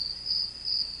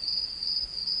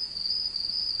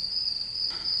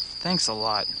Thanks a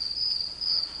lot.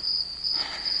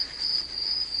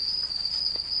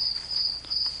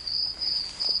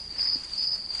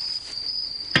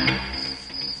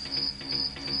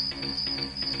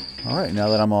 All right, now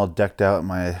that I'm all decked out in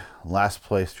my last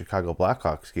place Chicago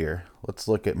Blackhawks gear, let's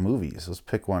look at movies. Let's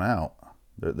pick one out.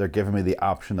 They're giving me the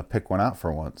option to pick one out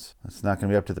for once. It's not going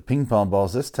to be up to the ping pong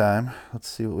balls this time. Let's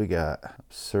see what we got.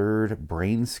 Absurd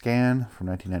Brain Scan from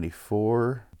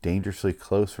 1994. Dangerously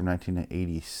Close from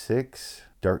 1986.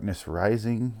 Darkness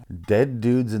Rising. Dead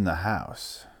Dudes in the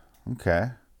House. Okay.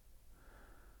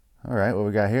 All right, what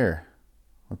we got here?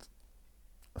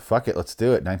 Fuck it, let's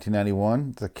do it. 1991.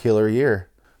 It's a killer year.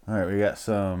 All right, we got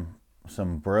some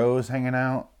bros hanging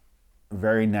out.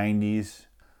 Very 90s.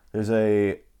 There's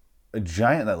a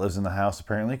giant that lives in the house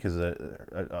apparently because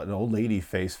an old lady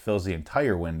face fills the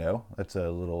entire window. That's a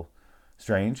little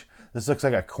strange. This looks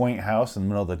like a quaint house in the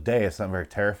middle of the day. It's not very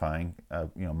terrifying,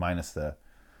 minus the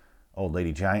old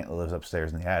lady giant that lives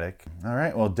upstairs in the attic. All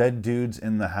right, well, dead dudes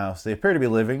in the house. They appear to be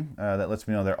living. That lets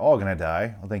me know they're all going to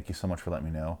die. Well, thank you so much for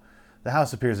letting me know. The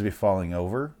house appears to be falling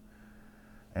over.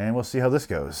 And we'll see how this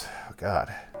goes. Oh,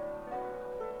 God.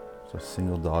 There's a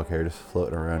single dog hair just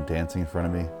floating around, dancing in front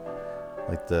of me.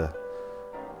 Like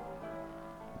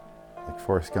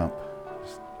Forrest Gump.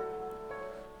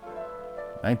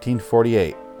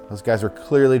 1948. Those guys were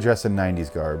clearly dressed in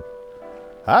 90s garb.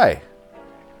 Hi.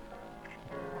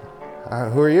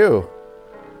 Who are you?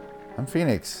 I'm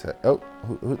Phoenix. Oh,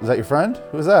 is that your friend?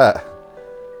 Who's that?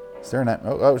 Staring at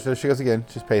me. Oh, there she goes again.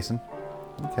 She's pacing.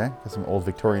 Okay, got some old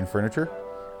Victorian furniture.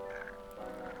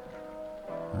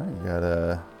 All right, you got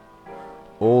a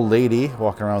old lady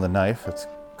walking around with a knife. That's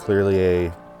clearly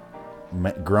a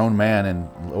grown man in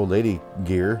old lady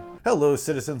gear. Hello,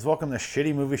 citizens. Welcome to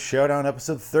Shitty Movie Showdown,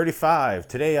 episode 35.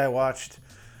 Today I watched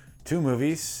two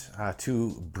movies,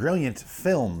 two brilliant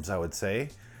films, I would say.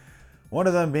 One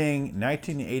of them being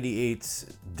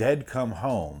 1988's Dead Come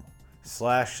Home /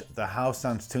 The House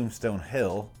on Tombstone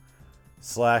Hill /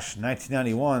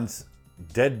 1991's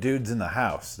Dead Dudes in the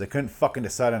House. They couldn't fucking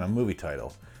decide on a movie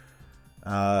title.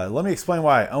 Let me explain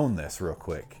why I own this real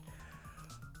quick.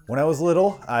 When I was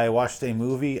little, I watched a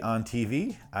movie on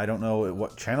TV. I don't know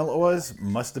what channel it was.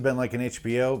 Must have been like an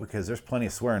HBO because there's plenty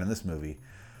of swearing in this movie.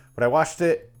 But I watched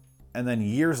it, and then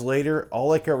years later,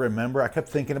 all I could remember, I kept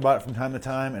thinking about it from time to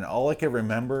time, and all I could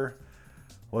remember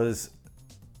was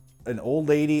an old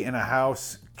lady in a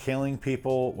house killing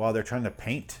people while they're trying to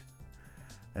paint.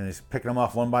 And he's picking them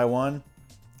off one by one.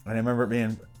 And I remember it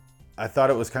being, I thought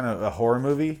it was kind of a horror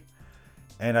movie.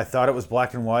 And I thought it was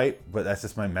black and white, but that's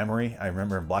just my memory. I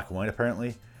remember in black and white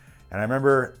apparently. And I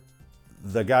remember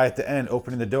the guy at the end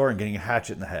opening the door and getting a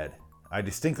hatchet in the head. I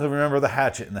distinctly remember the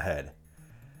hatchet in the head.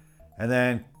 And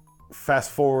then fast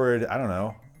forward, I don't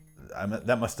know,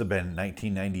 that must have been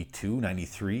 1992,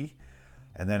 93.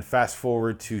 And then fast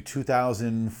forward to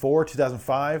 2004,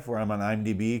 2005, where I'm on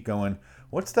IMDb going,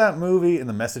 what's that movie? And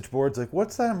the message board's like,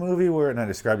 what's that movie where, and I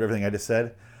described everything I just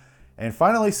said. And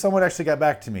finally, someone actually got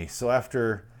back to me. So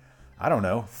after,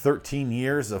 13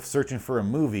 years of searching for a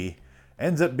movie,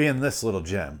 ends up being this little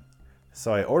gem.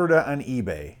 So I ordered it on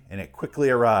eBay, and it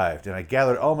quickly arrived. And I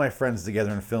gathered all my friends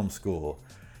together in film school,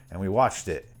 and we watched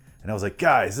it. And I was like,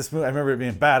 guys, this movie, I remember it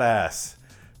being badass.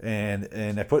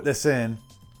 And I put this in,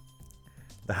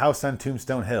 The House on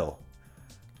Tombstone Hill.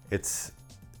 It's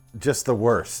just the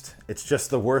worst. It's just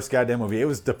the worst goddamn movie. It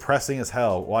was depressing as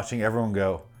hell watching everyone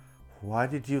go, why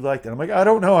did you like that? I'm like, I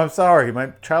don't know. I'm sorry.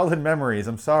 My childhood memories.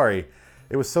 I'm sorry.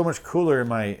 It was so much cooler in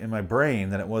my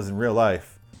brain than it was in real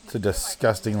life. It's a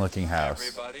disgusting looking house.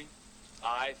 Everybody,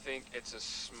 I think it's a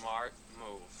smart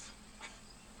move.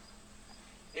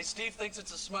 Hey, Steve thinks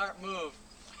it's a smart move.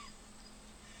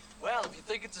 Well, if you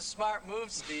think it's a smart move,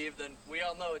 Steve, then we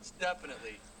all know it's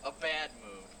definitely a bad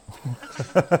move.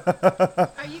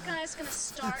 Are you guys gonna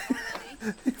start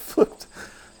already? He flipped.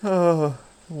 Oh,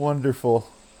 wonderful.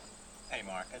 Hey,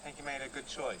 Mark, I think you made a good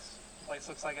choice. The place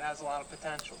looks like it has a lot of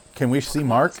potential. Can we see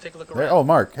Mark? Let's take a look There- around. oh,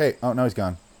 Mark. Hey. Oh, no, he's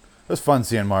gone. It was fun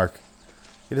seeing Mark.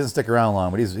 He doesn't stick around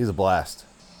long, but he's a blast.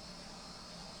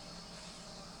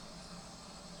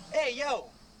 Hey, yo!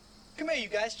 Come here, you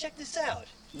guys. Check this out.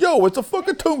 Yo, it's a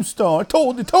fucking tombstone. I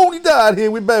told you, Tony died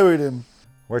here. We buried him.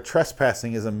 Where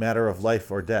trespassing is a matter of life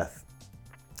or death.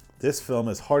 This film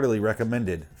is heartily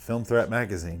recommended. Film Threat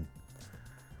Magazine.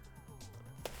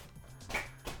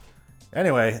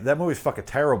 Anyway, that movie's fucking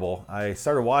terrible. I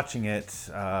started watching it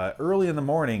early in the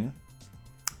morning,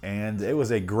 and it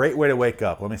was a great way to wake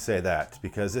up, let me say that,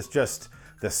 because it's just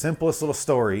the simplest little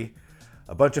story.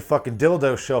 A bunch of fucking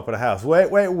dildos show up at a house.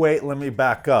 Wait, let me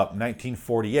back up.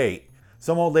 1948.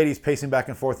 Some old lady's pacing back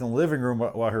and forth in the living room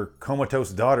while her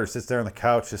comatose daughter sits there on the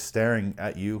couch just staring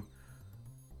at you.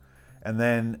 And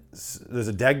then there's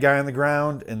a dead guy on the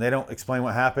ground, and they don't explain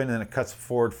what happened, and it cuts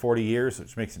forward 40 years,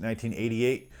 which makes it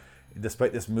 1988.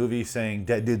 Despite this movie saying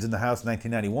Dead Dudes in the House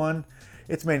 1991,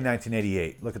 it's made in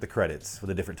 1988. Look at the credits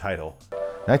with a different title.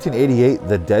 1988,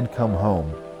 The Dead Come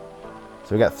Home.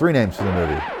 So we got 3 names for the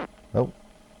movie. Oh,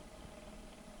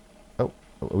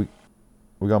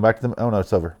 we going back to them? Oh no,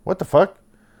 it's over. What the fuck?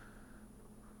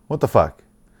 What the fuck?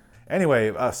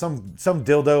 Anyway, some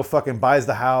dildo fucking buys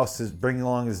the house, is bringing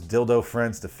along his dildo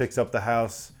friends to fix up the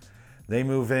house. They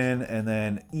move in, and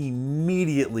then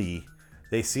immediately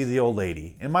they see the old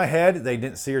lady. In my head, they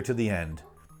didn't see her to the end.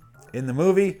 In the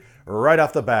movie, right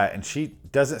off the bat, and she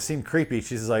doesn't seem creepy.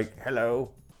 She's like,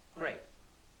 hello. Great.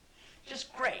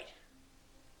 Just great.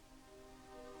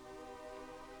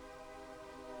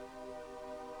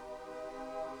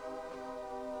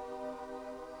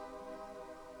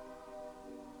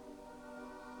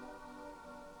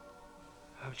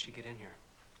 How would she get in here?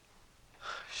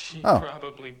 She Oh.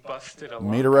 probably busted a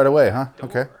Meet her right away, huh? door.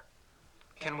 Okay.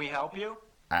 Can we help you?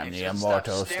 I'm You the should stop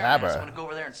immortal staring at us. I'm stabber. gonna go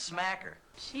over there and smack her.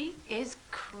 She is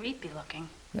creepy looking.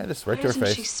 Yeah, just Why right to her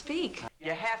doesn't she face. speak?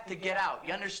 You have to get out.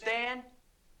 You understand?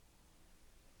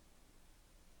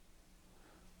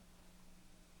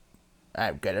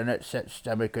 I've got an upset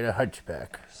stomach and a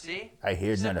hunchback. See? I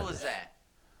hear none Simple of as this. that.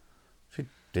 She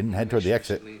didn't head toward the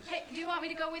exit. Hey, do you want me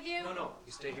to go with you? No,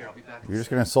 you stay here. I'll be back. You're just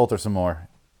gonna insult her some more.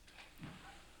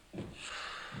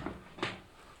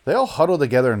 They all huddle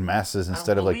together in masses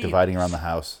instead of like believe dividing it. around the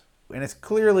house. And it's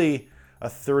clearly a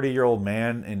 30-year-old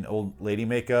man in old lady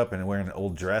makeup and wearing an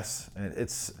old dress. And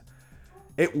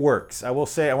it works. I will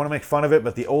say, I want to make fun of it,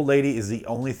 but the old lady is the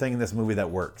only thing in this movie that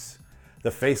works.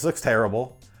 The face looks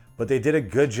terrible, but they did a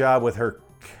good job with her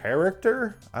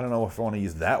character. I don't know if I want to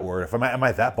use that word. Am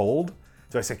I that bold?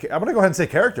 Do I say? I'm gonna go ahead and say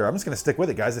character. I'm just gonna stick with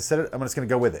it, guys. I said it. I'm just gonna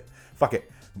go with it. Fuck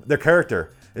it. Their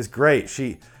character is great.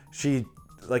 She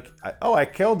like, I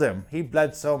killed him. He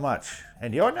bled so much.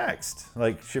 And you're next.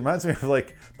 Like, she reminds me of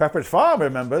like Pepperidge Farm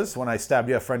remembers when I stabbed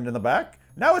your friend in the back.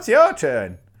 Now it's your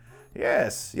turn.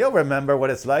 Yes, you'll remember what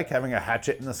it's like having a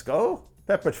hatchet in the skull.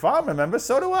 Pepperidge Farm remembers.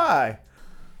 So do I.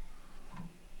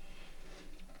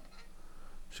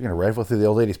 She's gonna rifle through the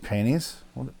old lady's panties.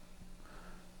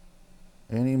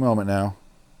 Any moment now.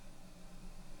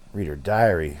 Read her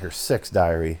diary, her sex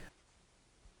diary.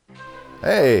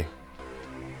 Hey!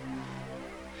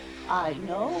 I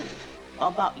know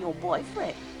about your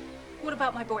boyfriend. What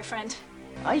about my boyfriend?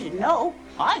 I didn't know.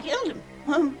 I killed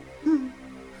him.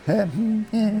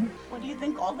 Where do you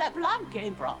think all that blood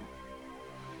came from?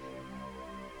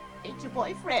 It's your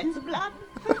boyfriend's blood.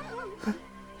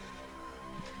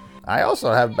 I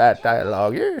also have bad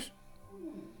dialogue, yes.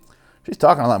 She's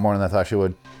talking a lot more than I thought she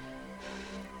would.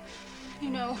 You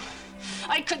know,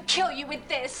 I could kill you with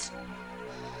this.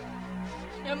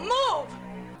 Now move!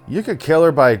 You could kill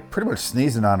her by pretty much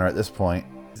sneezing on her at this point.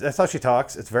 That's how she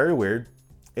talks. It's very weird.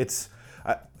 It's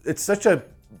such a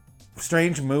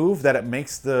strange move that it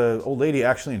makes the old lady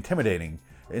actually intimidating.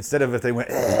 Instead of if they went,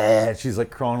 she's like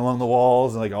crawling along the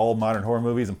walls and like all modern horror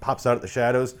movies and pops out at the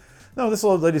shadows. No, this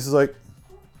old lady's just like,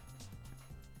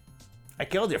 I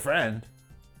killed your friend.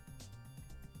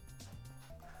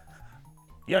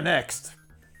 You're next.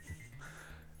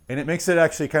 And it makes it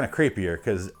actually kind of creepier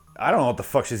because I don't know what the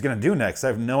fuck she's going to do next. I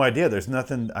have no idea. There's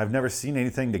nothing, I've never seen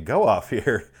anything to go off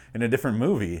here in a different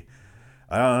movie.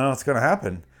 I don't know what's going to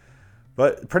happen.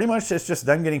 But pretty much it's just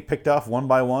them getting picked off one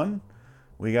by one.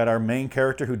 We got our main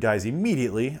character who dies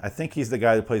immediately. I think he's the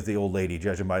guy that plays the old lady,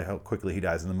 judging by how quickly he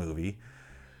dies in the movie.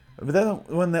 But then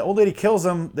when the old lady kills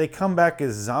them, they come back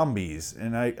as zombies.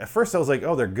 And at first I was like,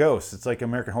 oh, they're ghosts. It's like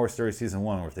American Horror Story Season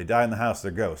 1, where if they die in the house,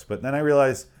 they're ghosts. But then I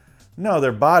realized, no,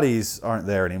 their bodies aren't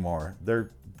there anymore.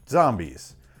 They're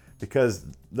zombies. Because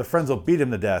the friends will beat them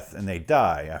to death and they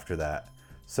die after that.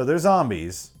 So they're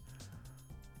zombies.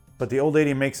 But the old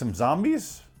lady makes them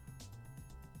zombies?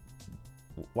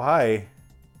 Why?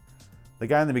 The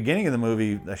guy in the beginning of the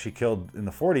movie that she killed in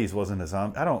the 40s wasn't a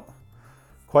zombie. I don't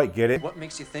quite get it. What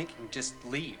makes you think you can just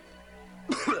leave?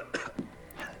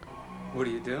 What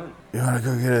are you doing? You want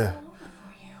to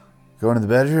go into the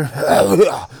bedroom?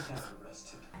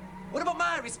 What about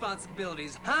my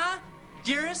responsibilities, huh?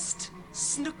 Dearest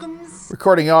Snookums?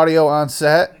 Recording audio on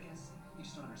set.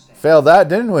 Failed that,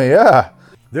 didn't we? Yeah.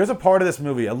 There's a part of this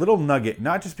movie, a little nugget,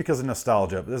 not just because of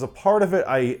nostalgia, but there's a part of it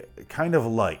I kind of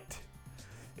liked.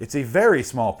 It's a very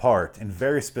small part and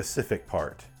very specific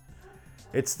part.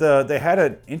 They had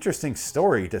an interesting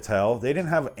story to tell. They didn't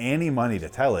have any money to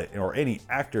tell it or any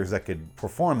actors that could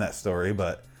perform that story,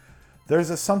 but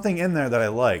There's something in there that I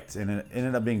liked, and it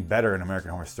ended up being better in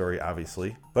American Horror Story,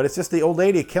 obviously. But it's just the old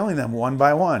lady killing them one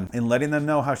by one and letting them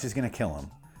know how she's going to kill them.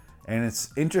 And it's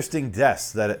interesting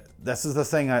deaths this is the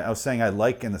thing I was saying I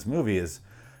like in this movie is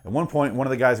at one point, one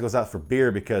of the guys goes out for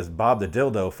beer because Bob the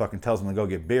dildo fucking tells him to go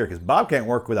get beer because Bob can't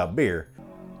work without beer.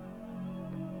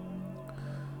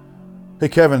 Hey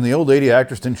Kevin, the old lady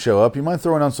actress didn't show up. You mind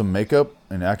throwing on some makeup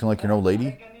and acting like you're an old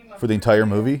lady for the entire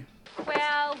movie?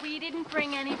 Well, we didn't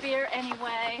bring any beer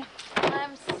anyway.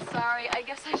 I'm sorry. I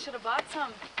guess I should have bought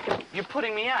some. You're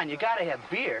putting me on. You gotta have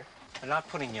beer. I'm not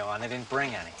putting you on. I didn't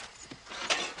bring any.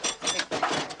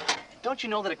 Don't you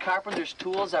know that a carpenter's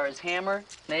tools are his hammer,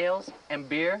 nails, and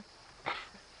beer?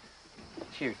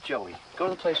 Here, Joey, go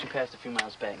to the place we passed a few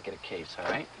miles back and get a case, all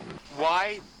right?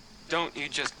 Why don't you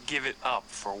just give it up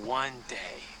for one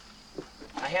day?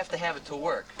 I have to have it to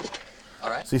work. All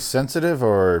right? Is he sensitive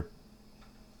or...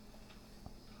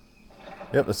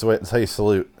 Yep, that's how you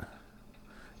salute.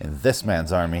 In this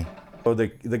man's army. So the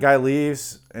guy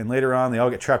leaves, and later on they all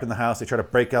get trapped in the house. They try to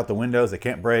break out the windows. They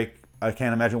can't break. I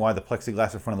can't imagine why the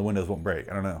plexiglass in front of the windows won't break.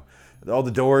 I don't know. All the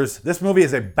doors. This movie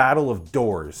is a battle of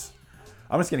doors.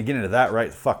 I'm just going to get into that right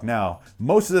the fuck now.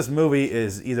 Most of this movie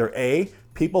is either A,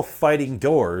 people fighting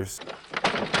doors.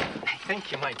 I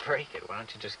think you might break it. Why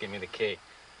don't you just give me the key?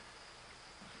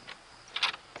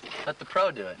 Let the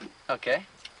pro do it. Okay.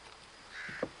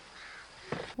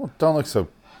 Well, don't look so,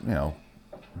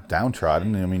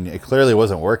 downtrodden. I mean, it clearly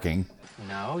wasn't working.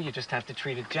 No, you just have to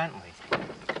treat it gently.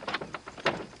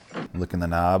 Licking the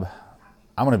knob.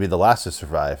 I'm going to be the last to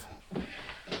survive.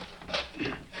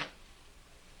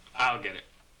 I'll get it.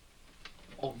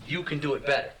 Oh, you can do it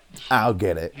better. I'll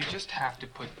get it. You just have to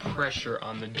put pressure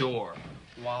on the door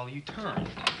while you turn.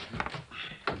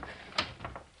 Are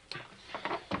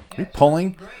you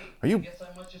pulling? Are you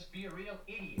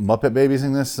Muppet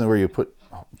Babies-ing this where you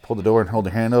pull the door and hold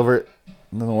your hand over it?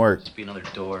 It doesn't work. Must be another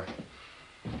door.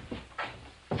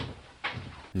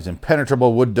 These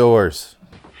impenetrable wood doors.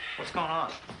 What's going on?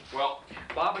 Well,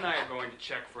 Bob and I are going to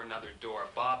check for another door.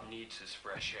 Bob needs his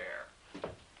fresh air.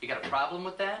 You got a problem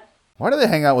with that? Why do they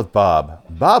hang out with Bob?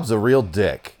 Bob's a real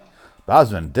dick. Bob's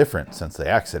been different since the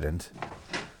accident.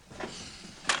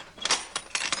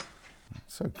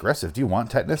 So aggressive. Do you want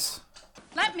tetanus?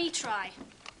 Let me try.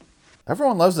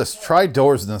 Everyone loves this. Try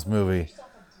doors in this movie.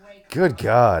 Good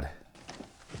God.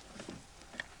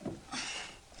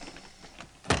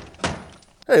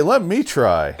 Hey, let me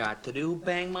try. Got to do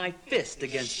bang my fist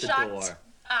against the Shut door.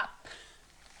 up.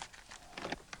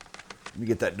 Let me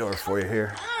get that door for you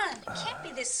here. Come on, you can't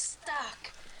be this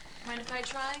stuck. Mind if I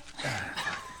try?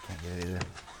 Can't get it either.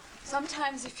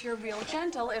 Sometimes if you're real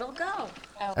gentle, it'll go.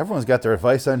 Oh. Everyone's got their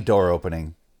advice on door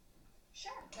opening.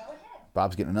 Sure, go ahead.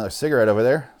 Bob's getting another cigarette over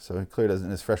there, so he clearly doesn't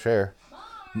need his fresh air.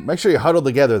 Make sure you huddle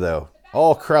together, though.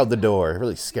 All crowd the door. It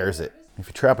really scares it. If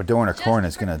you trap a door in a corner,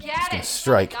 it's gonna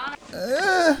strike.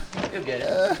 You'll get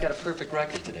it. He's got a perfect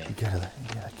record today. You gotta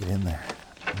get in there.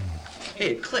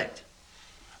 Hey, it clicked.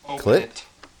 Open Clit? it.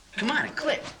 Come on, it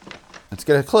clicked. Let's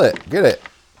get a clit. Get it.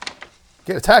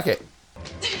 Attack it.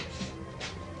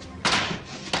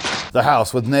 The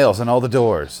house with nails on all the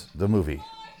doors. The movie.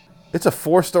 It's a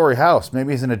 4-story house.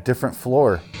 Maybe he's in a different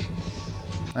floor.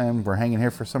 And we're hanging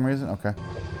here for some reason? Okay.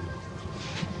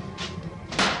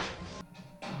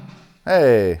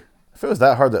 Hey. If it was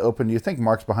that hard to open, do you think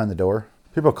Mark's behind the door?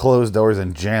 People close doors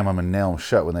and jam them and nail them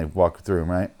shut when they walk through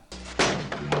them, right?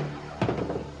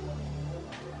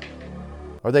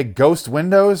 Are they ghost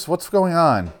windows? What's going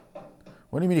on?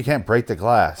 What do you mean you can't break the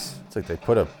glass? It's like they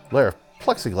put a layer of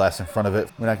plexiglass in front of it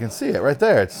when I can see it right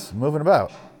there. It's moving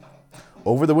about.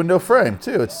 Over the window frame,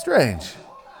 too. It's strange.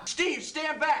 Steve,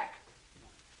 stand back!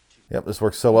 Yep, this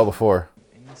worked so well before.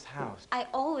 In this house. I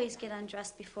always get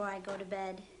undressed before I go to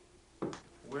bed.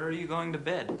 Where are you going to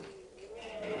bed?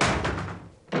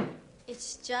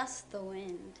 It's just the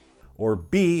wind. Or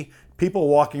B, people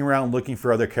walking around looking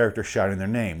for other characters shouting their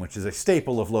name, which is a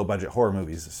staple of low-budget horror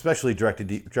movies, especially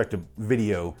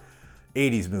direct-to-video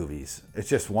 80s movies. It's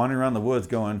just wandering around the woods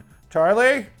going,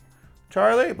 Charlie?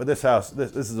 Charlie? But this house,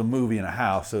 this is a movie in a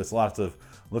house, so it's lots of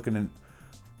looking in.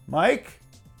 Mike?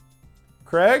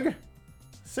 Craig?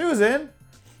 Susan?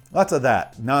 Lots of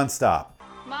that, nonstop.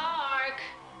 Mark!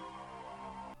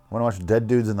 Want to watch Dead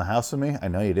Dudes in the House with me? I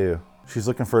know you do. She's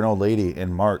looking for an old lady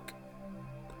and Mark.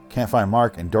 Can't find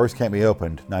Mark and doors can't be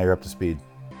opened. Now you're up to speed.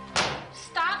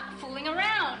 Stop fooling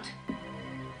around. Do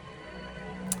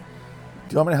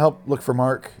you want me to help look for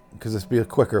Mark? Because this would be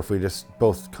quicker if we just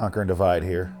both conquer and divide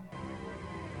here.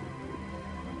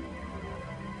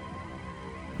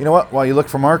 You know what? While you look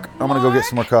for Mark, I'm going to go get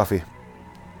some more coffee.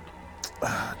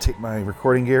 Take my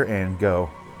recording gear and go.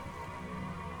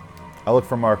 I'll look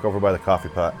for Mark over by the coffee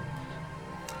pot.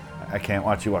 I can't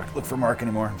watch you look for Mark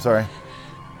anymore. I'm sorry.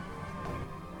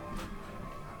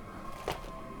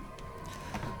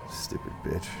 Stupid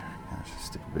bitch. Gosh,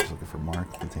 stupid bitch looking for Mark.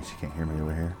 I think she can't hear me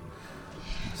over here.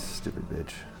 Stupid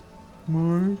bitch.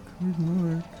 Mark, where's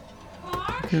Mark?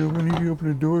 I need you to open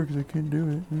the door because I can't do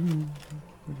it. Mark.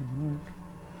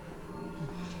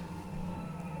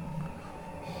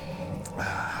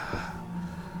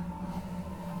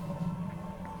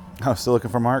 I'm still looking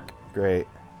for Mark? Great.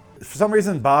 For some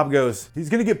reason, Bob goes, he's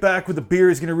going to get back with the beer.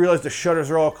 He's going to realize the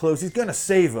shutters are all closed. He's going to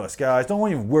save us, guys.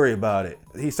 Don't even worry about it.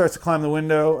 He starts to climb the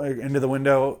window, into the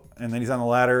window, and then he's on the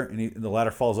ladder, and the ladder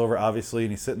falls over, obviously,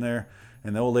 and he's sitting there,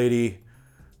 and the old lady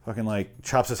fucking, like,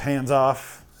 chops his hands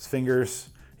off, his fingers.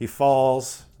 He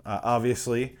falls,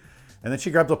 obviously, and then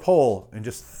she grabs a pole and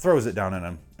just throws it down at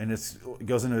him, and it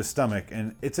goes into his stomach,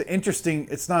 and it's an interesting,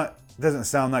 doesn't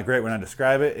sound that great when I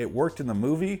describe it. It worked in the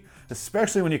movie,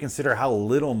 especially when you consider how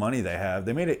little money they have.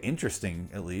 They made it interesting,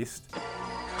 at least.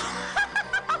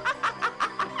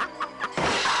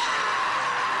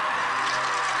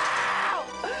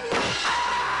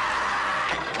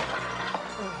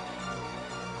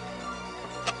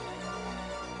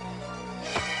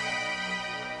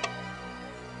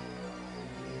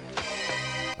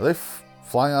 Are they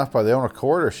flying off by their own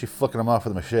accord, or is she flicking them off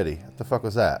with a machete? What the fuck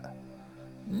was that?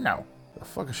 No. The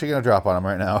fuck is she gonna drop on him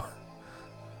right now?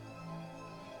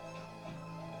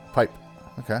 Pipe.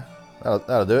 Okay.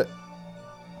 That'll do it.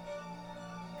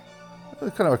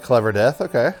 Kind of a clever death.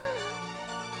 Okay.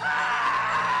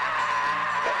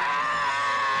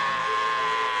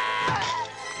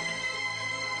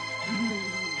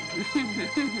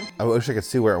 I wish I could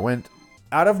see where it went.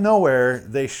 Out of nowhere,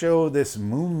 they show this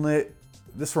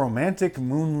romantic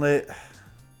moonlit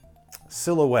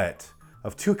silhouette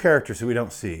of two characters who we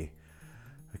don't see,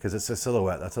 because it's a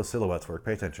silhouette. That's how silhouettes work.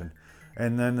 Pay attention.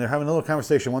 And then they're having a little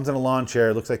conversation. One's in a lawn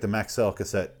chair. It looks like the Maxell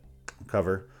cassette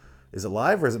cover. Is it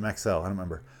live or is it Maxell? I don't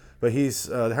remember. But they're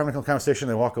having a little conversation.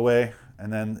 They walk away,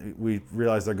 and then we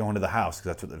realize they're going to the house because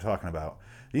that's what they're talking about.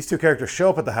 These two characters show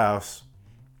up at the house,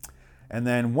 and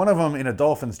then one of them in a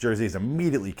Dolphins jersey is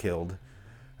immediately killed,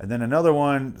 and then another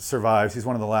one survives. He's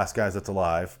one of the last guys that's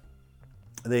alive.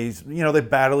 They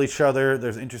battle each other.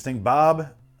 There's interesting Bob,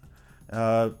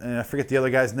 and I forget the other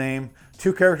guy's name.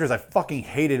 Two characters I fucking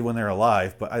hated when they were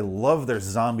alive, but I love their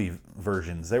zombie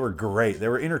versions. They were great. They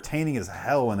were entertaining as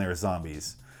hell when they were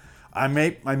zombies. I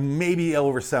may be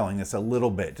overselling this a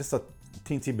little bit, just a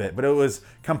teensy bit, but it was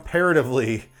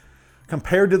comparatively,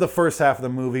 compared to the first half of the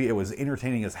movie, it was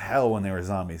entertaining as hell when they were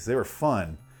zombies. They were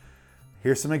fun.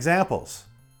 Here's some examples.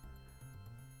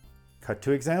 Cut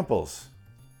to examples.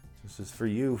 This is for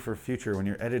you for future when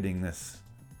you're editing this.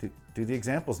 Do the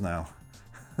examples now.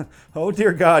 Oh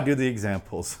dear God, do the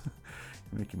examples.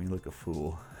 You're making me look a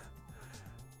fool.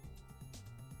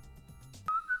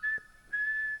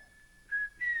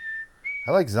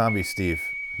 I like Zombie Steve.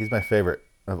 He's my favorite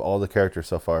of all the characters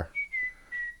so far.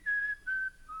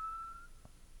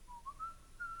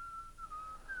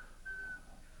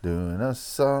 Doing a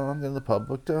song in the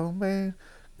public domain,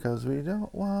 'cause we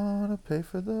don't want to pay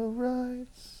for the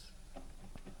rights.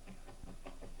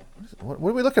 What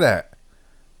are we looking at?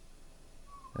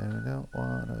 And we don't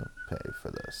want to pay for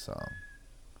this song.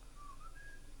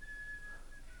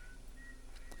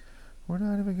 We're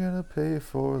not even going to pay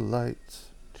for lights.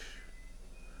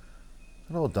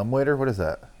 An old dumbwaiter? What is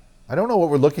that? I don't know what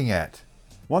we're looking at.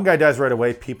 One guy dies right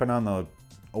away, peeping on the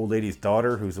old lady's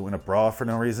daughter who's in a bra for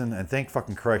no reason. And thank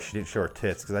fucking Christ she didn't show her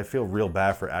tits, because I feel real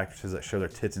bad for actresses that show their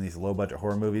tits in these low-budget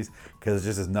horror movies, because it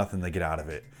just is nothing they get out of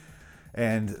it.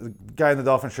 And the guy in the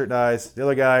dolphin shirt dies. The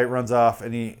other guy runs off,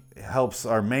 and he helps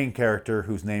our main character,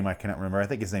 whose name I cannot remember. I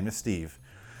think his name is Steve.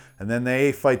 And then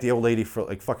they fight the old lady for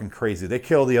like fucking crazy. They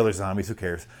kill the other zombies, who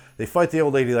cares? They fight the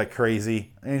old lady like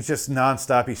crazy, and it's just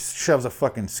nonstop. He shoves a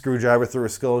fucking screwdriver through her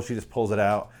skull. She just pulls it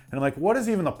out. And I'm like, what is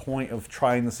even the point of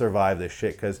trying to survive this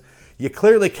shit? Because you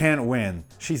clearly can't win.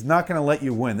 She's not going to let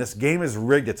you win. This game is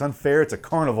rigged. It's unfair. It's a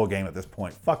carnival game at this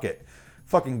point. Fuck it.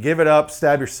 Fucking give it up.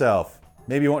 Stab yourself.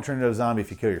 Maybe you won't turn into a zombie if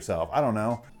you kill yourself. I don't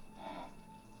know.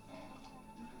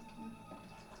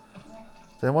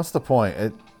 Then what's the point?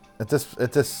 At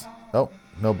this. Oh,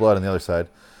 no blood on the other side.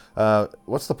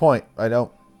 What's the point? It doesn't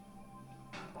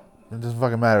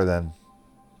fucking matter then.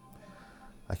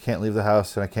 I can't leave the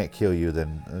house and I can't kill you,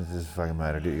 then it doesn't fucking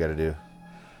matter. Do what you gotta do.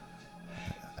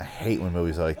 I hate when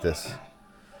movies are like this.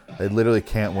 They literally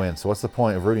can't win. So what's the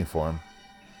point of rooting for them?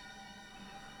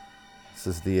 This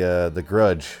is the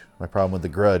Grudge. My problem with The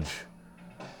Grudge.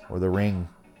 Or The Ring.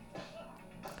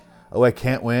 Oh, I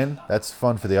can't win? That's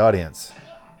fun for the audience.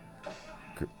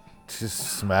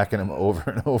 just smacking him over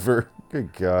and over.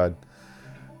 Good God.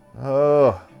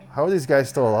 Oh, how are these guys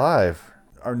still alive?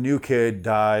 Our new kid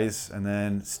dies, and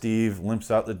then Steve limps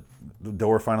out. The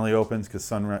door finally opens because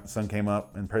sun came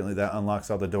up, and apparently that unlocks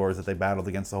all the doors that they battled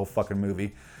against the whole fucking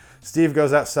movie. Steve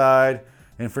goes outside,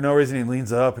 and for no reason he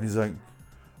leans up, and he's like,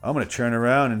 I'm going to turn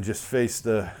around and just face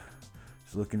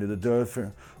just look into the door.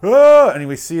 And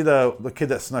we see the kid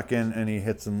that snuck in, and he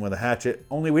hits him with a hatchet.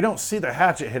 Only we don't see the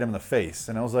hatchet hit him in the face.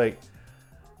 And I was like,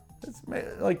 it's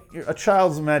like a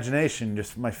child's imagination.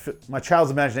 Just my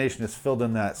child's imagination just filled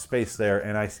in that space there,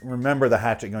 and I remember the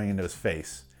hatchet going into his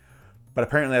face. But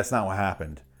apparently that's not what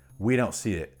happened. We don't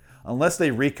see it. Unless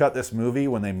they recut this movie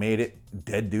when they made it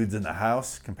Dead Dudes in the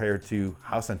House compared to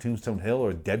House on Tombstone Hill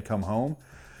or Dead Come Home.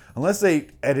 Unless they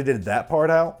edited that part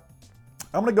out,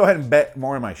 I'm going to go ahead and bet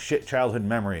more on my shit childhood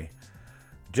memory.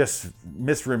 Just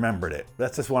misremembered it.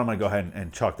 That's just what I'm going to go ahead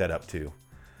and chalk that up to.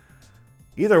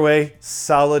 Either way,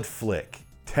 solid flick.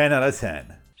 10 out of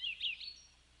 10.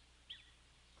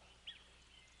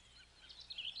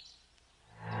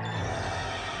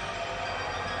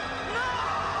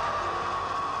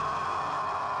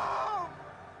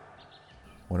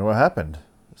 Wonder what happened.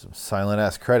 Some silent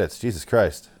ass credits. Jesus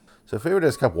Christ. So if we would have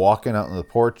just kept walking out on the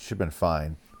porch, it'd been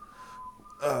fine.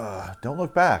 Don't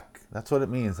look back. That's what it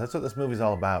means. That's what this movie's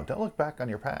all about. Don't look back on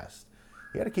your past.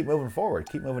 You got to keep moving forward.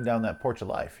 Keep moving down that porch of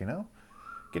life, you know?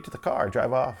 Get to the car,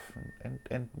 drive off,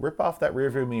 and rip off that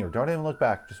rearview mirror. Don't even look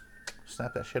back. Just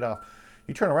snap that shit off.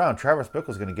 You turn around, Travis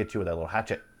Bickle's going to get you with that little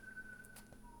hatchet.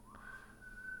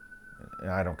 And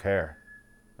I don't care.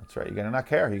 That's right. You got to not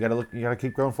care. You got to look. You got to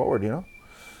keep going forward, you know?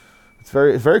 It's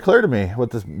very clear to me what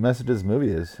this message of this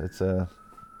movie is. It's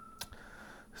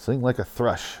sing like a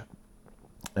thrush.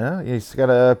 Yeah, you just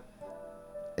gotta,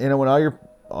 when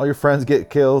all your friends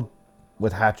get killed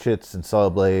with hatchets and saw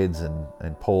blades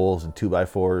and poles and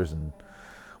 2x4s and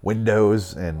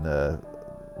windows and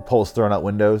poles thrown out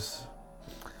windows,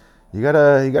 you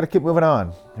gotta keep moving on.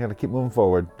 You gotta keep moving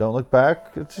forward. Don't look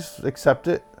back. Just accept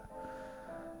it.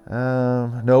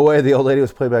 No way the old lady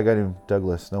was played by a guy named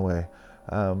Douglas. No way.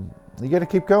 You got to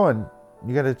keep going.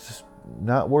 You got to just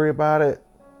not worry about it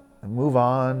and move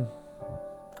on.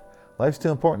 Life's too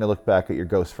important to look back at your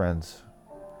ghost friends.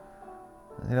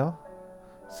 You know?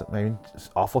 Maybe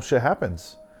awful shit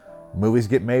happens. Movies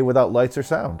get made without lights or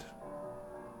sound.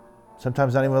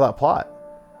 Sometimes not even without plot.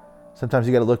 Sometimes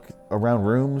you got to look around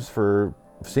rooms for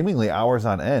seemingly hours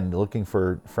on end looking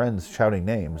for friends shouting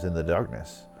names in the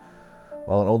darkness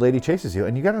while an old lady chases you.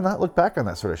 And you got to not look back on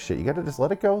that sort of shit. You got to just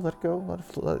let it go, let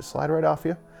it slide right off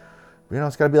you. You know,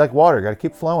 it's got to be like water. You got to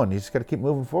keep flowing. You just got to keep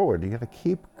moving forward. You got to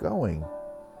keep going.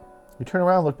 You turn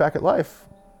around, look back at life,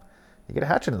 you get a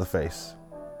hatchet in the face.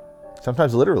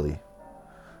 Sometimes literally.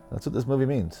 That's what this movie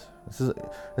means.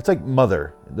 It's like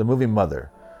Mother, the movie Mother.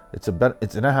 It's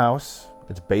in a house.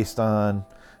 It's based on,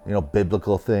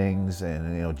 biblical things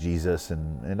and, Jesus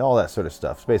and all that sort of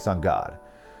stuff. It's based on God.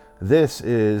 This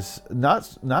is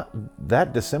not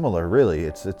that dissimilar, really.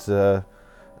 It's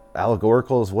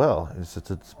allegorical as well. It's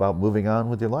about moving on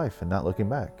with your life and not looking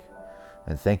back.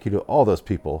 And thank you to all those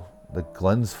people. The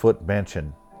Glensfoot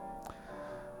Mansion.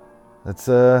 That's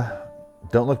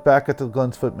don't look back at the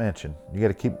Glensfoot Mansion. You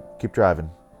got to keep driving,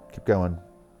 keep going.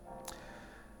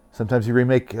 Sometimes you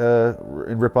remake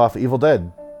and rip off Evil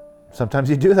Dead. Sometimes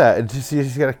you do that, and you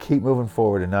just got to keep moving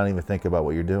forward and not even think about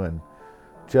what you're doing.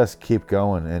 Just keep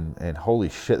going, and holy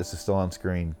shit, this is still on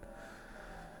screen.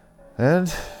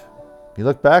 And you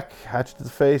look back, hatchet to the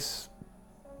face,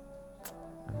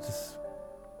 and just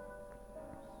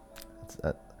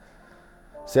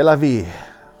c'est la vie.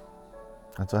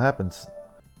 That's what happens.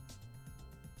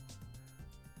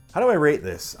 How do I rate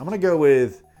this? I'm gonna go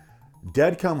with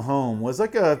Dead Come Home was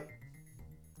like a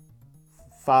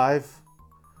 5.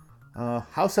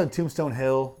 House on Tombstone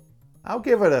Hill, I'll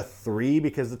give it a 3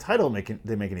 because the title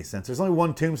didn't make any sense. There's only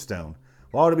one tombstone.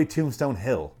 Why would it be Tombstone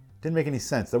Hill? Didn't make any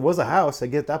sense. There was a house. I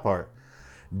get that part.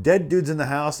 Dead Dudes in the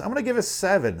House. I'm going to give it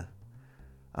 7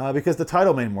 because the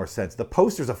title made more sense. The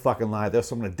poster's a fucking lie, though,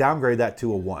 so I'm going to downgrade that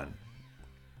to a 1.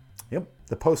 Yep,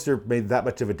 the poster made that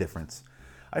much of a difference.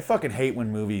 I fucking hate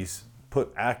when movies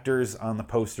put actors on the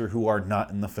poster who are not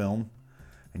in the film.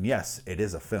 And yes, it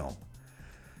is a film.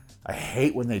 I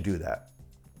hate when they do that.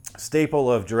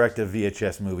 Staple of directive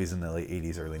VHS movies in the late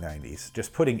 80s, early 90s.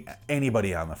 Just putting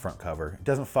anybody on the front cover. It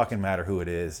doesn't fucking matter who it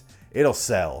is. It'll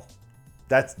sell.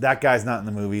 That guy's not in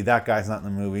the movie. That guy's not in the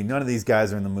movie. None of these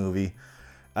guys are in the movie.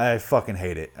 I fucking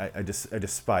hate it. I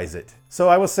despise it. So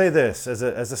I will say this as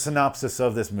a synopsis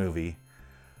of this movie.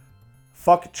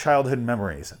 Fuck childhood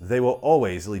memories. They will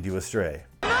always lead you astray.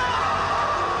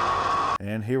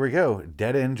 And here we go.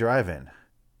 Dead End Drive-In.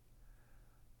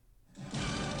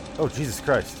 Oh, Jesus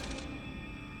Christ.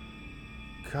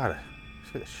 God,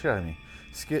 scared the shit out of me.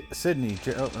 Sydney,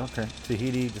 oh, okay.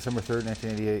 Tahiti, December 3rd,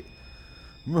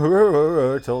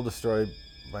 1988. Toll destroyed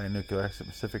by a nuclear accident.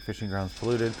 Pacific fishing grounds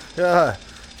polluted. Yeah.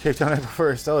 Cape Town, April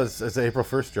 1st. Oh, it's an April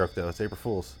 1st joke, though. It's April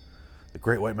Fool's. The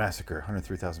Great White Massacre.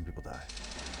 103,000 people die.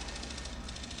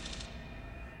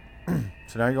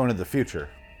 So now you're going to the future.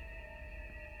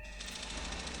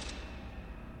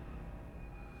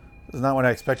 This is not what I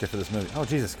expected for this movie. Oh,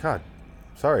 Jesus, God.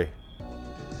 Sorry.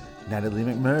 Natalie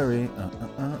McMurray.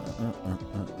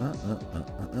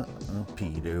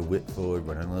 Peter Whitford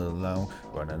running along.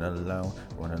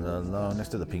 Next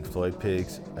to the Pink Floyd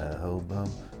Pigs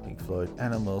album. Pink Floyd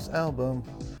Animals album.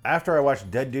 After I watched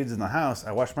Dead Dudes in the House,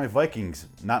 I watched my Vikings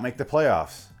not make the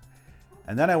playoffs.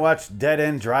 And then I watched Dead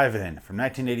End Drive-In from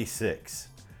 1986.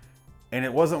 And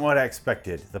it wasn't what I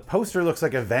expected. The poster looks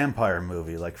like a vampire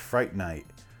movie, like Fright Night.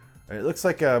 It looks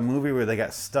like a movie where they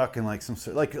got stuck in like some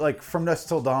sort, like From Dusk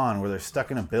Till Dawn, where they're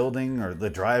stuck in a building, or the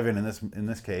drive-in in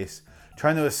this case,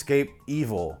 trying to escape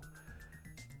evil.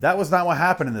 That was not what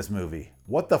happened in this movie.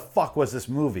 What the fuck was this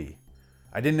movie?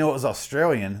 I didn't know it was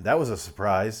Australian. That was a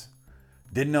surprise.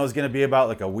 Didn't know it was going to be about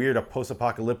like a weird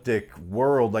post-apocalyptic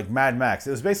world like Mad Max.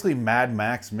 It was basically Mad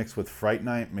Max mixed with Fright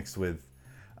Night, mixed with...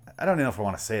 I don't even know if I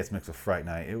want to say it's mixed with Fright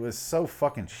Night. It was so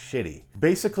fucking shitty.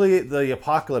 Basically, the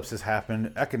apocalypse has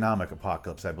happened. Economic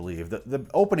apocalypse, I believe. The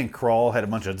opening crawl had a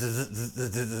bunch of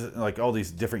like all these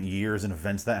different years and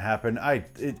events that happened. I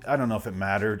don't know if it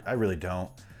mattered. I really don't.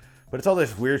 But it's all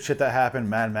this weird shit that happened,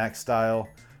 Mad Max style,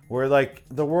 where like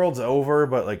the world's over,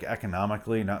 but like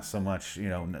economically, not so much, you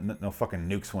know, no fucking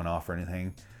nukes went off or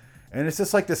anything. And it's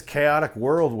just like this chaotic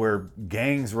world where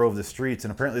gangs rove the streets,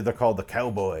 and apparently they're called the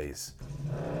Cowboys.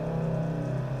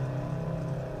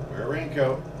 Wear a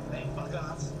raincoat. Hey, fuck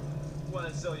off.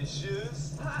 Wanna sell your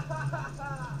shoes? Ha ha ha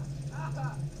ha.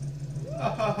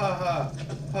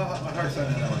 My heart's not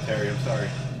in that one, Terry. I'm sorry.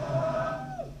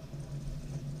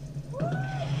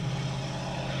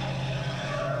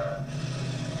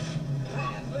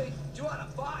 Hey, do you wanna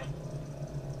fight?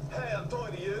 Hey, I'm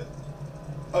talking to you.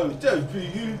 Oh, don't be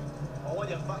you. I want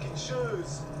your fucking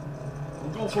shoes.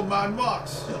 I'm going for Mad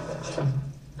Max.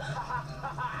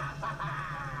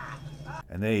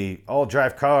 And they all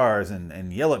drive cars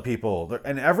and yell at people.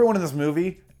 And everyone in this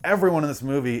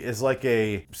movie is like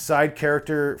a side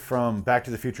character from Back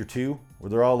to the Future 2, where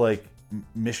they're all like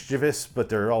mischievous, but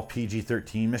they're all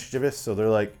PG-13 mischievous. So they're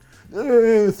like,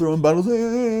 throwing bottles.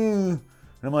 And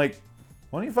I'm like,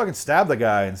 why don't you fucking stab the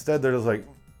guy? Instead, they're just like,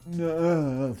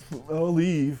 no, I'll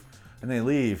leave. And they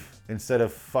leave instead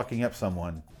of fucking up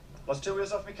someone. Lost 2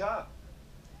 wheels off my car.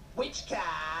 Which car?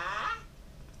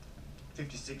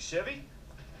 56 Chevy?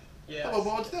 Yeah. Oh,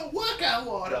 well, it don't work out,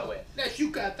 water. Unless you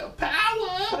got the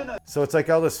power. So it's like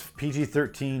all this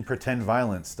PG-13 pretend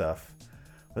violence stuff.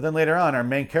 But then later on, our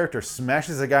main character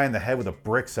smashes a guy in the head with a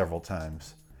brick several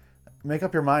times. Make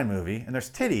up your mind, movie. And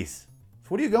there's titties. So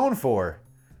what are you going for?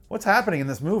 What's happening in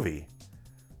this movie?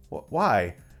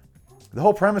 Why? The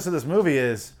whole premise of this movie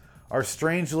is our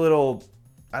strange little,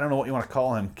 I don't know what you want to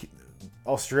call him,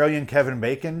 Australian Kevin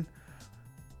Bacon.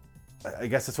 I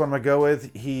guess that's what I'm going to go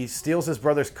with. He steals his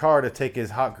brother's car to take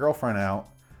his hot girlfriend out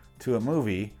to a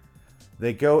movie.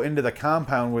 They go into the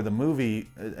compound where the movie,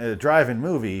 drive-in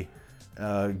movie,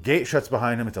 gate shuts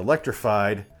behind him. It's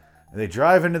electrified. They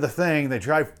drive into the thing. They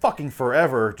drive fucking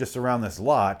forever just around this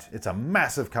lot. It's a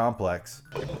massive complex.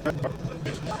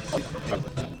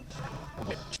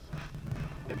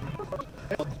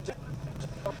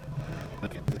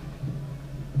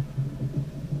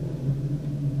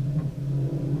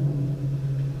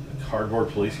 Cardboard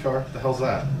police car? What the hell's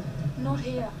that? Not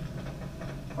here.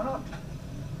 Why not?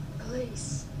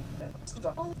 Police.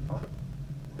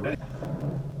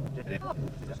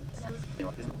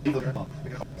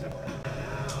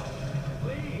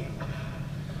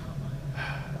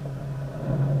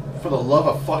 For the love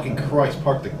of fucking Christ,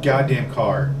 park the goddamn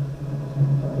car.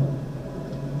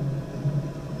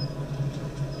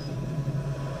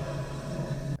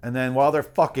 And then while they're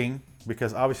fucking,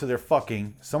 because obviously they're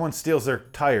fucking, someone steals their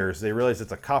tires. They realize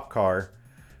it's a cop car.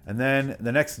 And then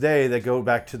the next day they go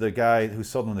back to the guy who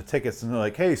sold them the tickets and they're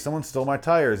like, hey, someone stole my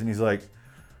tires. And he's like,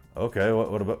 okay,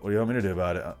 what do you want me to do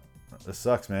about it? This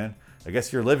sucks, man. I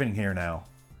guess you're living here now.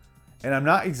 And I'm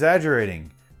not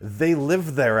exaggerating. They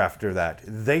live there after that.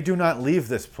 They do not leave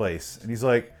this place. And he's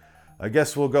like, I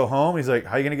guess we'll go home. He's like,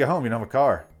 how are you going to get home? You don't have a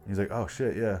car. He's like, oh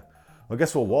shit, yeah. Well, I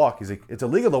guess we'll walk. He's like, it's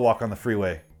illegal to walk on the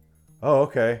freeway. Oh,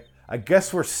 okay. I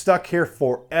guess we're stuck here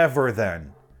forever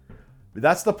then.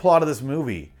 That's the plot of this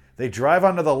movie. They drive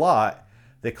onto the lot,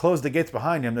 They close the gates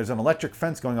behind him. There's an electric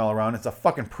fence going all around. It's a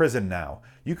fucking prison now.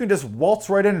 You can just waltz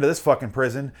right into this fucking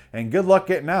prison, and good luck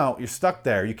getting out. You're stuck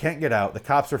there. You can't get out. The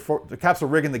cops are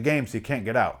rigging the game so you can't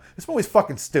get out. This movie's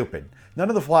fucking stupid. None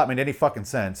of the plot made any fucking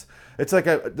sense. It's like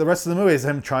the rest of the movie is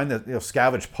him trying to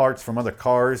scavenge parts from other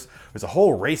cars. There's a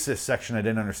whole racist section I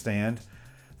didn't understand.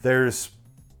 It's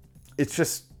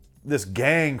just this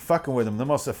gang fucking with him. The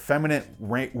most effeminate,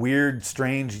 weird,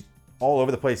 strange, all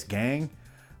over the place gang.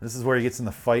 This is where he gets in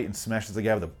the fight and smashes the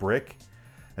guy with a brick.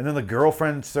 And then the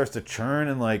girlfriend starts to churn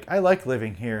and like, I like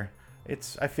living here.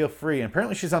 I feel free. And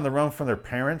apparently she's on the run from their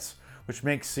parents, which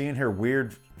makes seeing her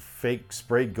weird, fake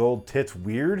sprayed gold tits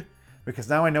weird. Because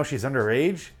now I know she's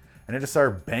underage. And I just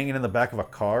started banging in the back of a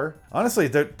car. Honestly,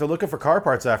 they're looking for car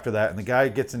parts after that. And the guy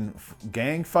gets in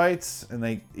gang fights and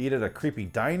they eat at a creepy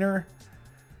diner.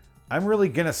 I'm really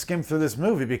gonna skim through this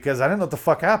movie because I don't know what the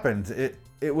fuck happened.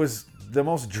 It was the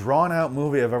most drawn out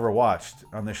movie I've ever watched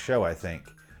on this show, I think.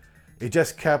 It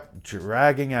just kept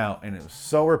dragging out and it was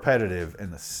so repetitive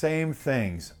and the same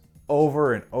things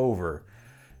over and over.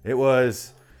 It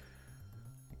was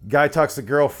guy talks to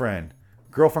girlfriend.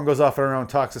 Girlfriend goes off on her own,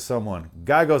 talks to someone.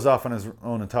 Guy goes off on his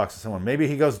own and talks to someone. Maybe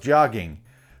he goes jogging.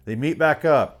 They meet back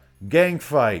up. Gang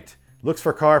fight. Looks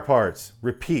for car parts.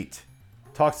 Repeat.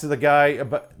 Talks to the guy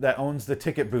that owns the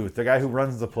ticket booth. The guy who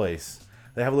runs the place.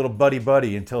 They have a little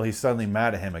buddy-buddy until he's suddenly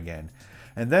mad at him again.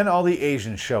 And then all the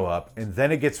Asians show up, and then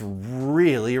it gets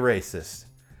really racist.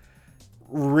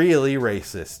 Really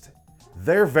racist.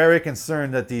 They're very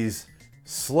concerned that these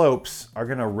slopes are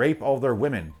going to rape all their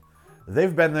women.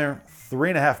 They've been there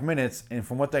 3.5 minutes, and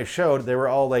from what they showed, they were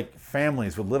all like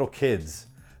families with little kids.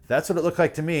 That's what it looked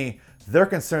like to me. They're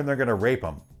concerned they're going to rape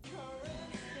them.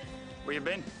 Where you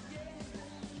been?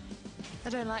 I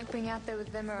don't like being out there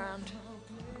with them around.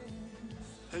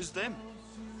 Who's them?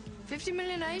 50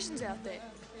 million Asians out there.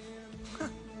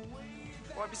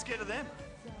 Why be scared of them?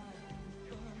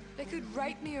 They could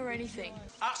rape me or anything.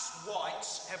 Us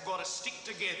whites have got to stick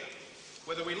together,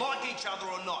 whether we like each other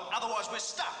or not. Otherwise, we're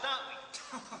stuffed,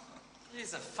 aren't we? It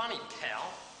isn't funny, pal.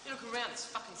 You look around, there's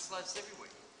fucking slopes everywhere.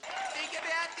 Think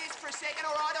about this for a second,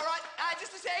 all right?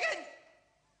 Just a second.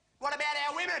 What about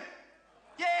our women?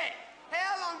 Yeah.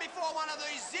 How long before one of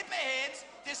these zipper heads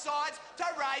decides to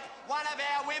rape one of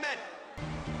our women?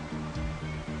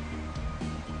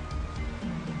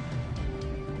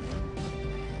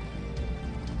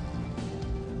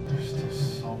 There's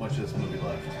just so much of this movie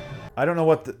left. I don't know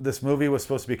what this movie was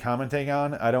supposed to be commenting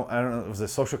on. I don't know. It was a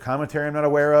social commentary I'm not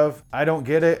aware of. I don't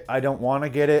get it. I don't want to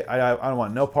get it. I don't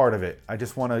want no part of it. I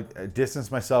just want to distance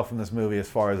myself from this movie as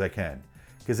far as I can.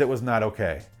 Because it was not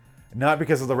okay. Not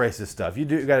because of the racist stuff. You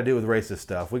got to do with racist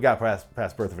stuff. We got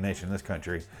past Birth of a Nation in this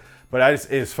country. But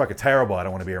it was fucking terrible. I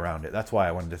don't want to be around it. That's why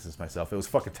I want to distance myself. It was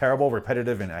fucking terrible,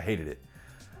 repetitive, and I hated it.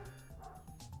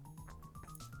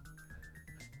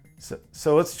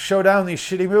 So let's show down these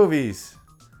shitty movies.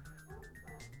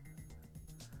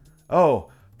 Oh,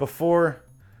 before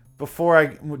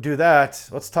I do that,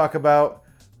 let's talk about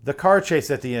the car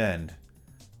chase at the end.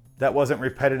 That wasn't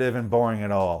repetitive and boring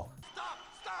at all.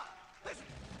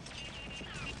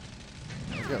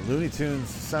 We got Looney Tunes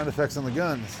sound effects on the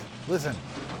guns. Listen.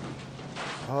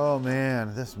 Oh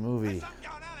man, this movie.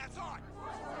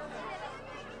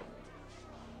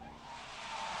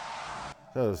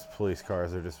 Those police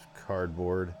cars are just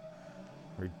cardboard.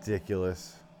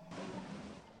 Ridiculous.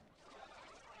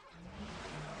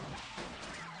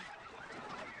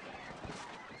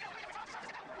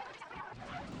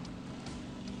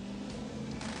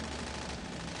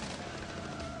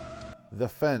 The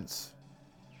fence.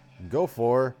 Go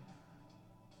for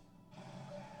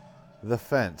the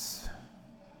fence.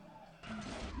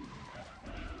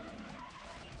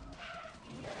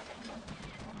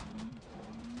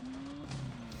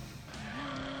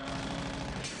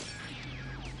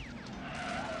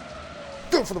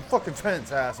 Go for the fucking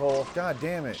fence, asshole. God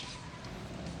damn it.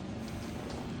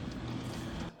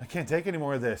 I can't take any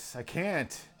more of this. I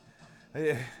can't.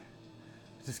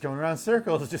 Just going around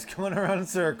circles, just going around in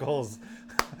circles.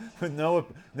 With no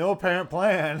apparent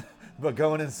plan, but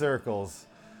going in circles.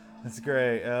 That's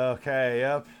great. Okay,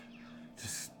 yep.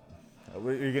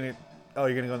 You're gonna go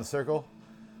in the circle?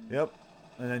 Yep.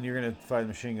 And then you're gonna fire the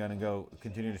machine gun and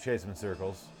continue to chase them in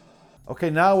circles. Okay,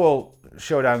 now we'll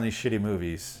show down these shitty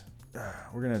movies.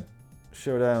 We're gonna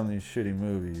show down these shitty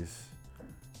movies.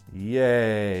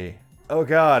 Yay. Oh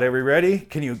God, are we ready?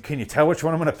 Can you tell which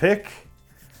one I'm gonna pick?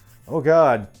 Oh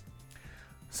God.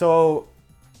 So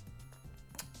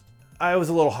I was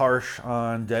a little harsh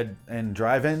on Dead End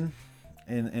Drive-In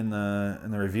in the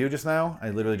review just now. I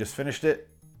literally just finished it.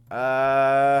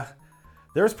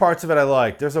 There's parts of it I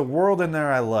liked. There's a world in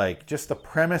there I like. Just the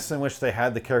premise in which they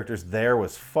had the characters there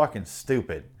was fucking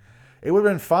stupid. It would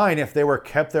have been fine if they were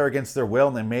kept there against their will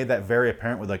and they made that very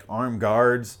apparent with like armed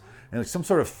guards and like some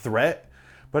sort of threat.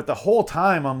 But the whole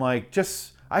time I'm like,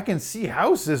 I can see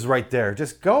houses right there.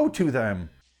 Just go to them.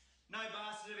 No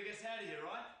bastard ever gets out of here,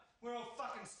 right? We're all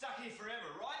fucking stuck here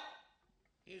forever, right?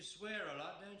 You swear a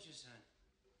lot, don't you, son?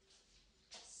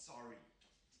 Sorry.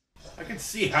 I can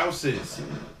see houses.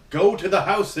 Go to the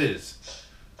houses.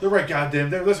 They're right goddamn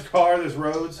there. There's a car, there's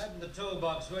roads. Open the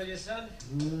toolbox, will you, son?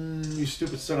 You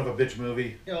stupid son of a bitch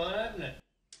movie. Go on, open it.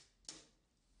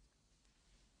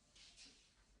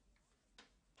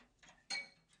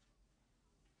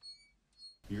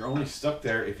 You're only stuck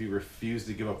there if you refuse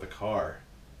to give up the car.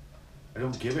 I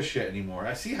don't give a shit anymore.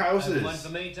 I see houses. One for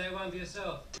me, take one for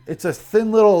yourself. It's a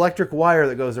thin little electric wire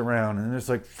that goes around, and it's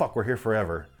like, fuck, we're here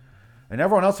forever. And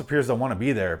everyone else appears to want to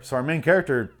be there. So our main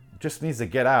character just needs to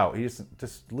get out. He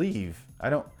just leave.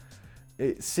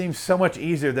 It seems so much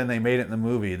easier than they made it in the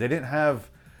movie. They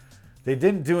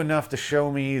didn't do enough to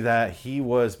show me that he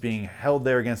was being held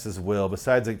there against his will,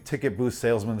 besides a ticket booth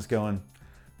salesman that's going,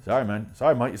 sorry, man.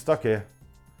 Sorry, Mike, you're stuck here.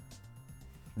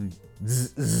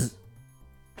 Zzz, zzz.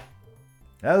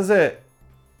 That was it.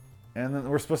 And then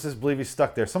we're supposed to believe he's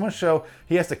stuck there. Someone show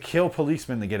he has to kill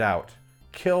policemen to get out.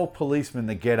 Kill policemen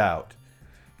to get out.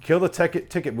 Kill the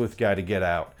ticket booth guy to get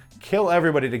out. Kill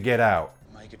everybody to get out.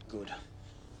 Make it good.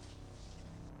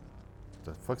 What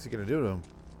the fuck's he gonna do to him?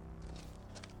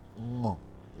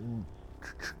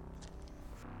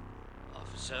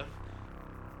 Officer.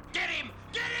 Get him!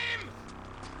 Get him!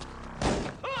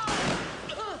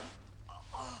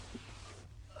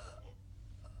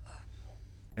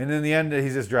 And in the end,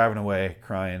 he's just driving away,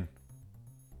 crying.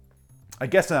 I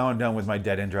guess now I'm done with my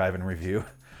Dead End Driving review.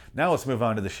 Now let's move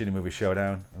on to the Shitty Movie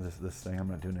Showdown. This thing, I'm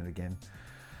not doing it again.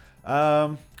 We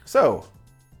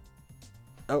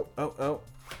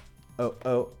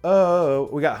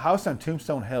got House on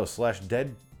Tombstone Hill /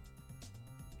 Dead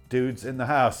Dudes in the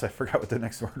House. I forgot what the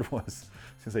next word was.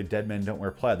 I was gonna say Dead Men Don't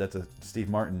Wear Plaid. That's a Steve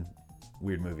Martin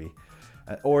weird movie.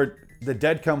 Or The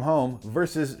Dead Come Home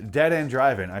versus Dead End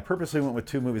Driving. I purposely went with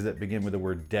two movies that begin with the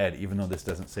word dead, even though this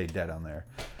doesn't say dead on there.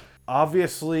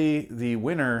 Obviously, the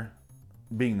winner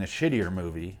being the shittier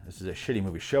movie, this is a Shitty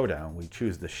Movie Showdown, we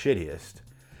choose the shittiest,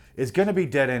 is going to be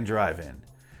Dead End Drive-In.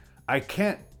 I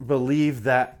can't believe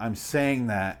that I'm saying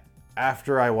that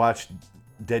after I watched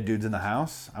Dead Dudes in the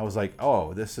House. I was like,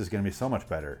 oh, this is going to be so much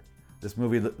better. This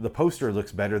movie, the poster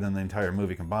looks better than the entire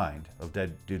movie combined of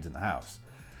Dead Dudes in the House.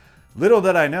 Little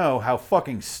did I know how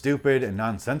fucking stupid and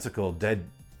nonsensical Dead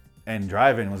End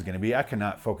Drive-In was going to be. I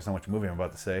cannot focus on which movie I'm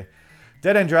about to say.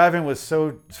 Dead End Drive-In was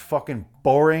so fucking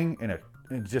boring and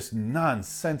just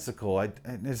nonsensical. If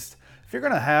you're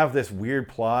going to have this weird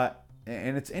plot,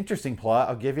 and it's interesting plot,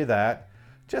 I'll give you that,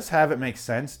 just have it make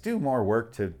sense. Do more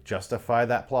work to justify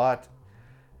that plot.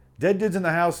 Dead Dudes in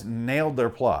the House nailed their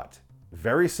plot.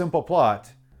 Very simple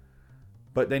plot,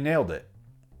 but they nailed it.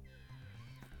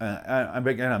 I'm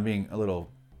being a little,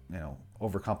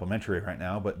 over complimentary right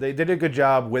now, but they did a good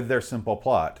job with their simple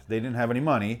plot. They didn't have any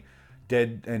money.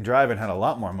 Dead End Drive-In had a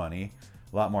lot more money,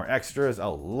 a lot more extras, a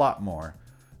lot more.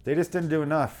 They just didn't do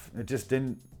enough. It just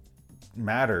didn't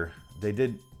matter. They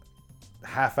did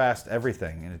half-assed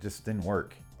everything, and it just didn't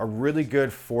work. A really good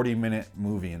 40-minute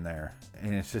movie in there,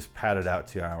 and it's just padded out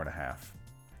to an hour and a half.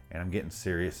 And I'm getting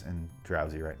serious and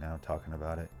drowsy right now talking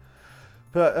about it.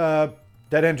 But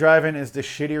Dead End Drive-In is the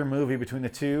shittier movie between the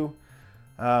two.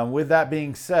 With that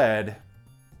being said,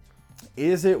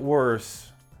 is it worse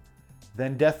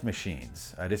than Death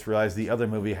Machines? I just realized the other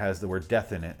movie has the word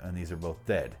death in it, and these are both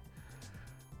dead.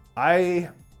 I'm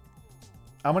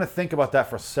going to think about that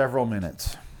for several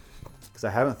minutes, because I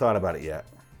haven't thought about it yet.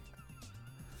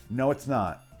 No, it's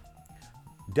not.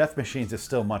 Death Machines is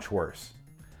still much worse.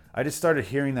 I just started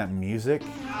hearing that music.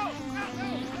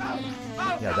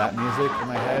 Yeah, that music in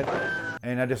my head.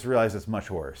 And I just realized it's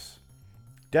much worse.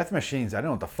 Death Machines, I don't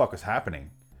know what the fuck is happening.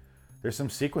 There's some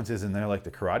sequences in there like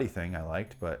the karate thing I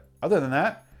liked, but other than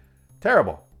that,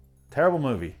 terrible. Terrible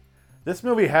movie. This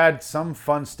movie had some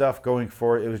fun stuff going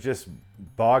for it. It was just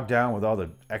bogged down with all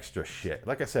the extra shit.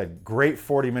 Like I said, great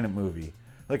 40-minute movie.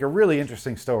 Like a really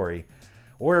interesting story.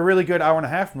 Or a really good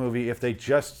hour-and-a-half movie if they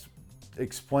just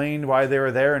explained why they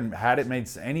were there and had it made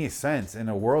any sense in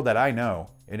a world that I know.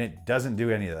 And it doesn't do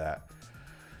any of that.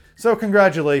 So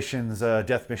congratulations,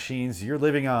 Death Machines. You're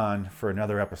living on for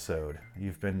another episode.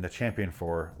 You've been the champion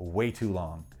for way too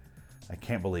long. I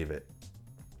can't believe it.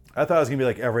 I thought it was going to be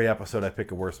like every episode I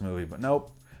pick a worse movie, but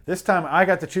nope. This time I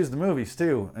got to choose the movies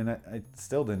too, and I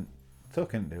still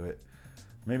couldn't do it.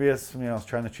 Maybe it's, I was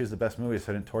trying to choose the best movie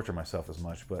so I didn't torture myself as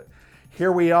much. But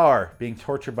here we are, being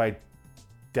tortured by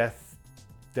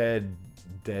dead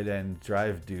end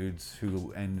drive dudes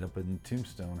who ended up in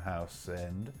Tombstone House.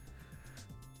 And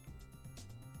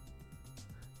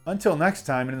until next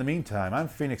time, and in the meantime, I'm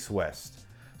Phoenix West.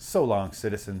 So long,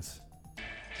 citizens.